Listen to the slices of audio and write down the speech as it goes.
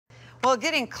Well,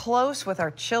 getting close with our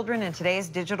children in today's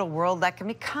digital world, that can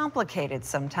be complicated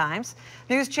sometimes.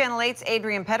 News Channel 8's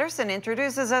Adrian Pedersen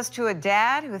introduces us to a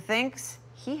dad who thinks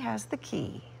he has the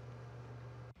key.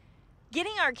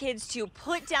 Getting our kids to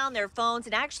put down their phones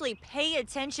and actually pay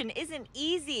attention isn't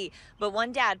easy, but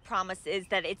one dad promises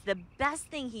that it's the best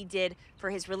thing he did for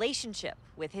his relationship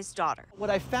with his daughter. What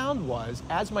I found was,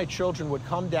 as my children would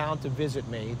come down to visit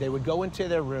me, they would go into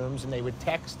their rooms and they would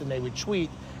text and they would tweet,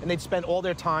 and they'd spend all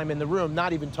their time in the room,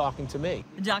 not even talking to me.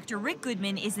 Dr. Rick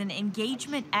Goodman is an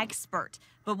engagement expert,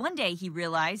 but one day he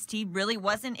realized he really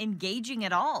wasn't engaging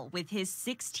at all with his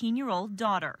 16-year-old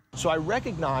daughter. So I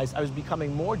recognized I was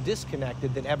becoming more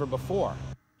disconnected than ever before.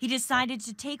 He decided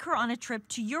to take her on a trip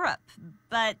to Europe,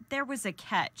 but there was a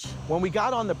catch. When we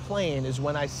got on the plane is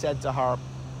when I said to her,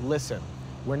 listen,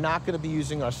 we're not going to be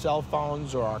using our cell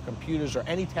phones or our computers or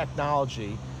any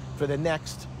technology for the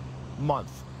next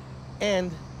month.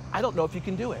 And I don't know if you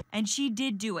can do it. And she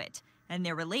did do it, and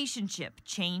their relationship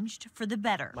changed for the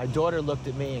better. My daughter looked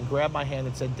at me and grabbed my hand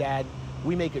and said, Dad,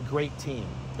 we make a great team.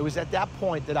 It was at that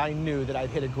point that I knew that I'd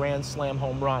hit a grand slam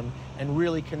home run and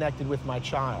really connected with my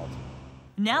child.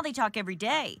 Now they talk every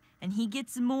day, and he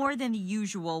gets more than the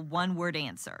usual one-word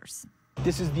answers.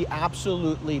 This is the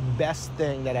absolutely best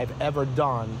thing that I've ever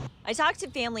done. I talked to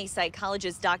family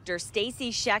psychologist Dr.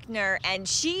 Stacy Schechner, and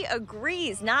she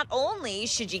agrees not only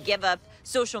should you give up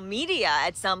social media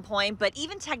at some point, but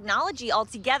even technology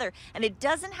altogether. And it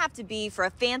doesn't have to be for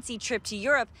a fancy trip to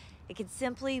Europe. It could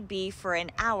simply be for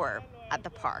an hour at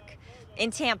the park. In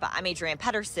Tampa, I'm Adrian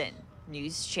Pedersen,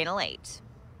 News Channel 8.